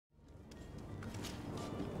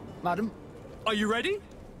Madam? Are you ready?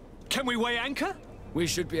 Can we weigh anchor? We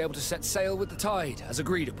should be able to set sail with the tide, as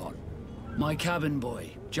agreed upon. My cabin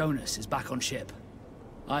boy, Jonas, is back on ship.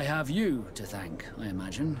 I have you to thank, I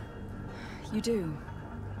imagine. You do.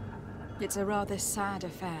 It's a rather sad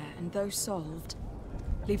affair, and though solved,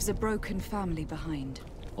 leaves a broken family behind.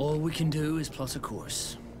 All we can do is plot a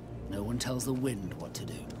course. No one tells the wind what to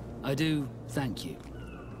do. I do thank you.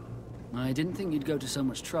 I didn't think you'd go to so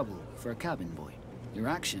much trouble for a cabin boy. Your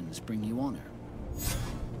actions bring you honor.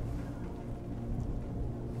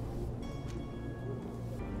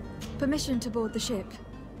 Permission to board the ship.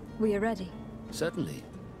 We are ready. Certainly.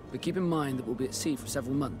 But keep in mind that we'll be at sea for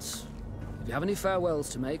several months. If you have any farewells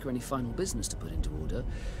to make or any final business to put into order,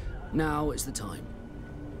 now is the time.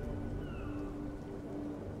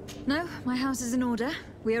 No, my house is in order.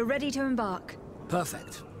 We are ready to embark.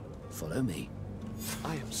 Perfect. Follow me.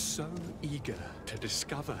 I am so eager to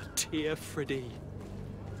discover Teer Fradee.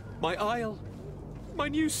 My isle, my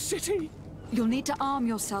new city. You'll need to arm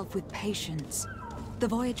yourself with patience. The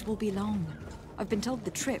voyage will be long. I've been told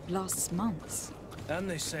the trip lasts months. And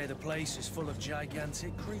they say the place is full of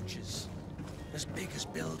gigantic creatures. As big as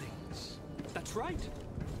buildings. That's right.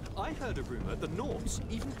 I heard a rumor the Nauts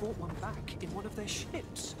even brought one back in one of their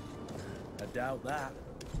ships. I doubt that.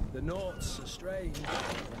 The Nauts are strange,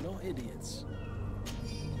 but not idiots.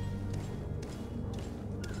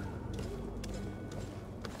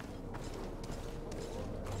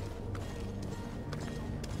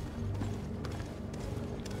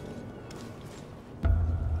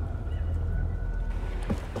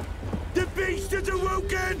 The beast is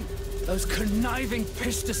awoken! Those conniving,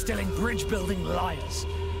 piss-distilling, bridge-building liars.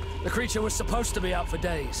 The creature was supposed to be out for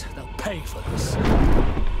days. They'll pay for this.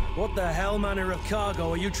 What the hell manner of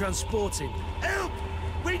cargo are you transporting? Help!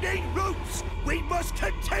 We need ropes! We must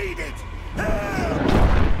contain it! Help!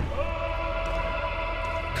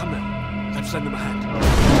 Come now, let's lend them a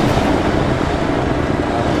hand.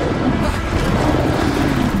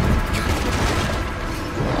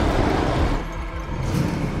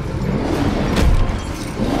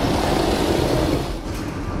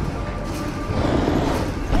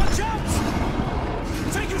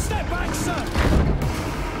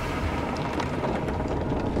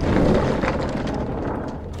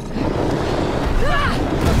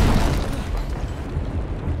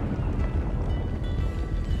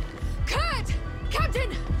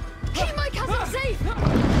 Captain!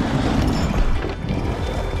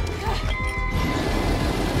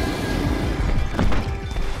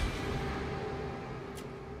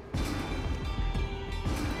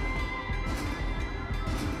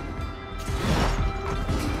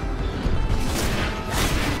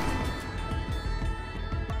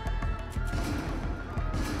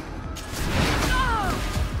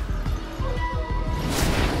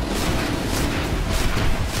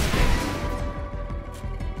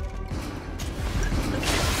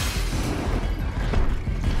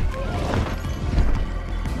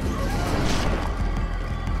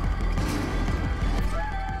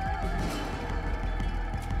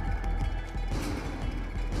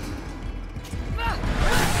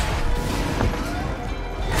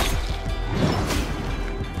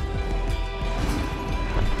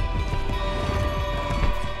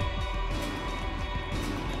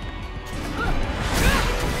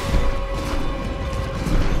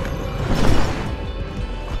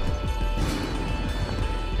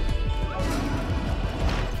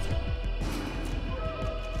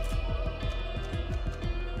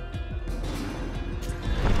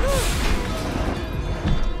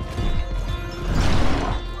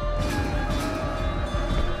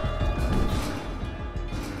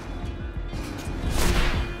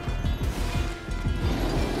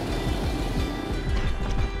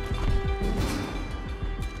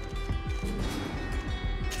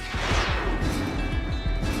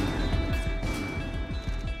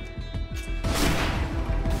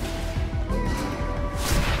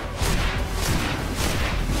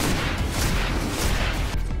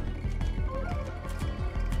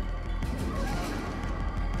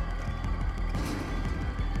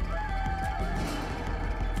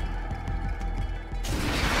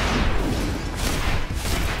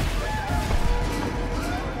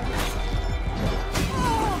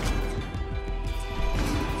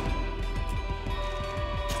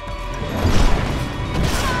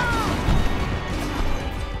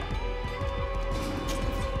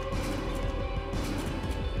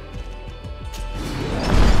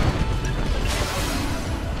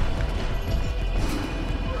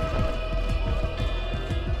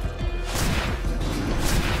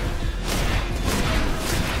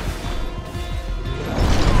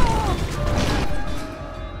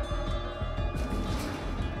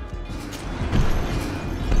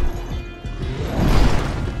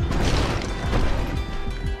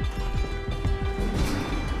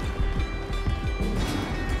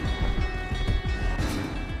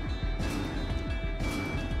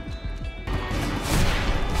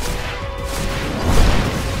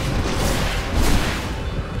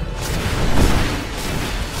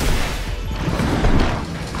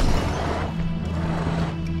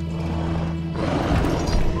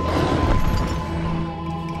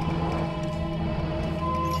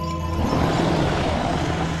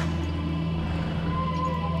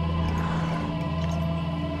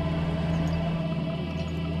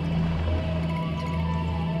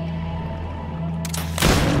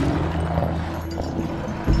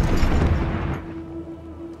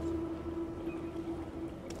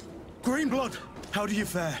 Greenblood, how do you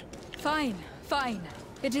fare? Fine, fine.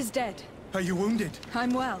 It is dead. Are you wounded?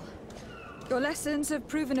 I'm well. Your lessons have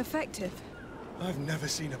proven effective. I've never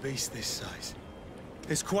seen a beast this size.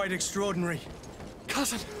 It's quite extraordinary.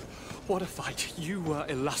 Cousin, what a fight. You were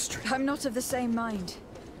illustrious. I'm not of the same mind.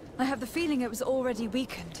 I have the feeling it was already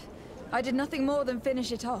weakened. I did nothing more than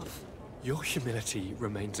finish it off. Your humility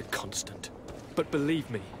remains a constant. But believe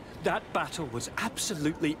me, that battle was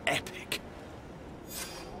absolutely epic.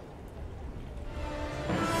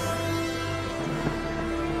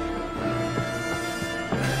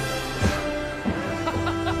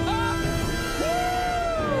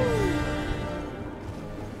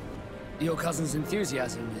 Your cousin's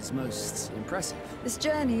enthusiasm is most impressive. This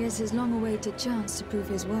journey is his long-awaited chance to prove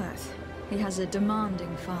his worth. He has a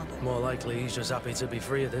demanding father. More likely he's just happy to be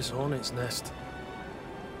free of this hornet's nest.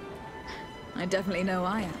 I definitely know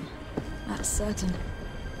I am. That's certain.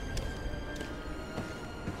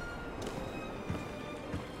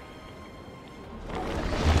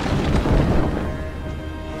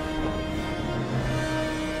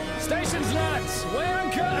 Stations, lads! Weigh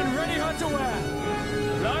anchor and ready hard to wear!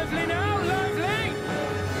 Lively now, lively!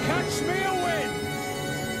 Catch me a wind!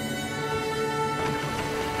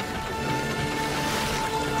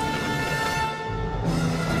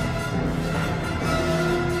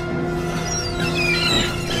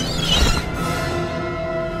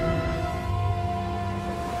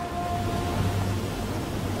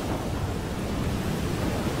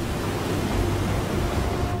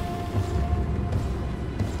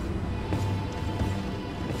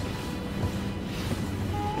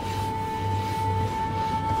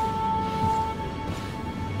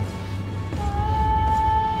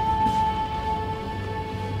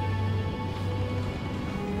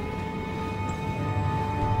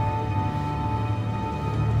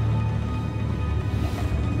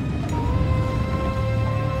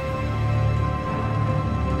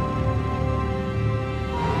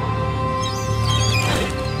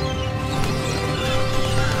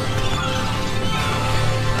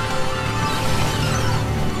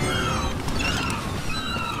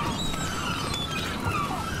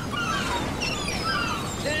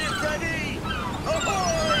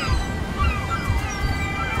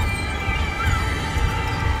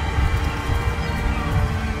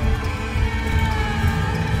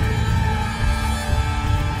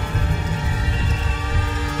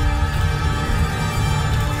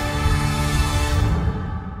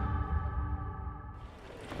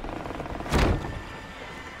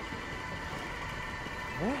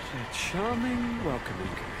 Charming welcoming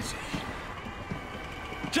committee.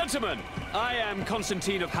 Gentlemen, I am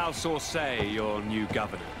Constantine of House Orsay, your new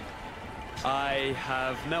governor. I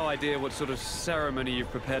have no idea what sort of ceremony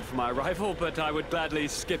you've prepared for my arrival, but I would gladly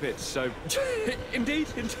skip it, so... Indeed,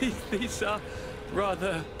 these are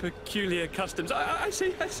rather peculiar customs. I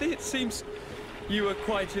see, it seems you were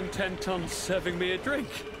quite intent on serving me a drink.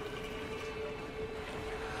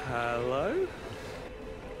 Hello?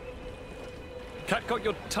 Cat got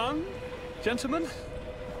your tongue, gentlemen?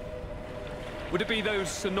 Would it be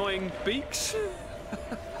those annoying beaks?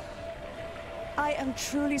 I am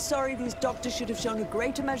truly sorry. These doctors should have shown a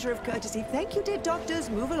greater measure of courtesy. Thank you, dear doctors.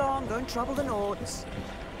 Move along. Don't trouble the Nords.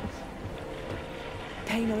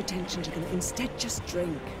 Pay no attention to them. Instead, just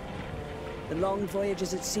drink. The long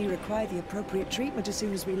voyages at sea require the appropriate treatment as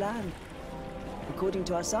soon as we land. According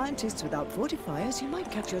to our scientists, without fortifiers, you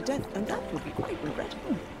might catch your death, and that would be quite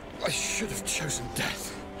regrettable. I should have chosen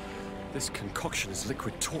death. This concoction is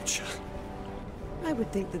liquid torture. I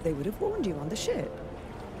would think that they would have warned you on the ship.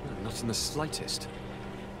 No, not in the slightest.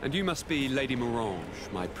 And you must be Lady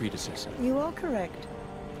Morange, my predecessor. You are correct.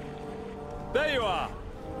 There you are!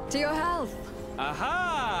 To your health.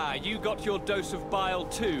 Aha! You got your dose of bile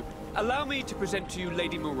too. Allow me to present to you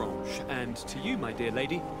Lady Morange, and to you, my dear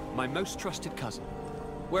lady, my most trusted cousin.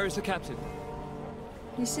 Where is the captain?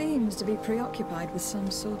 He seems to be preoccupied with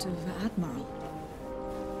some sort of admiral.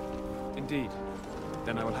 Indeed.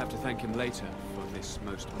 Then I will have to thank him later for this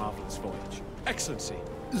most marvelous voyage. Excellency,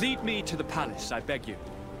 lead me to the palace, I beg you.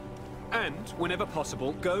 And, whenever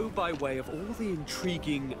possible, go by way of all the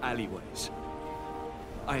intriguing alleyways.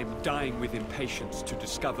 I am dying with impatience to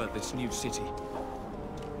discover this new city.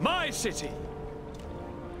 My city!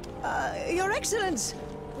 Your Excellence!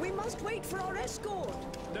 We must wait for our escort!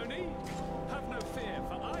 No need. Have no fear,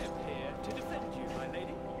 for I am here to defend you, my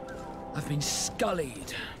lady. I've been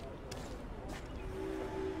scullied.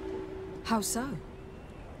 How so?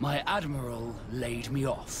 My admiral laid me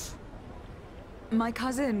off. My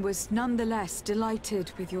cousin was nonetheless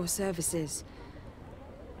delighted with your services.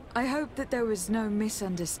 I hope that there was no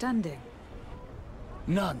misunderstanding.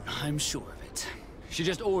 None, I'm sure of it. She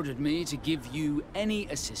just ordered me to give you any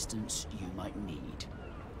assistance you might need.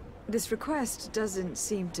 This request doesn't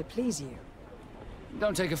seem to please you.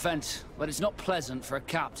 Don't take offense, but it's not pleasant for a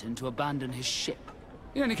captain to abandon his ship.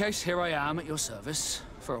 In any case, here I am at your service,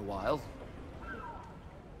 for a while,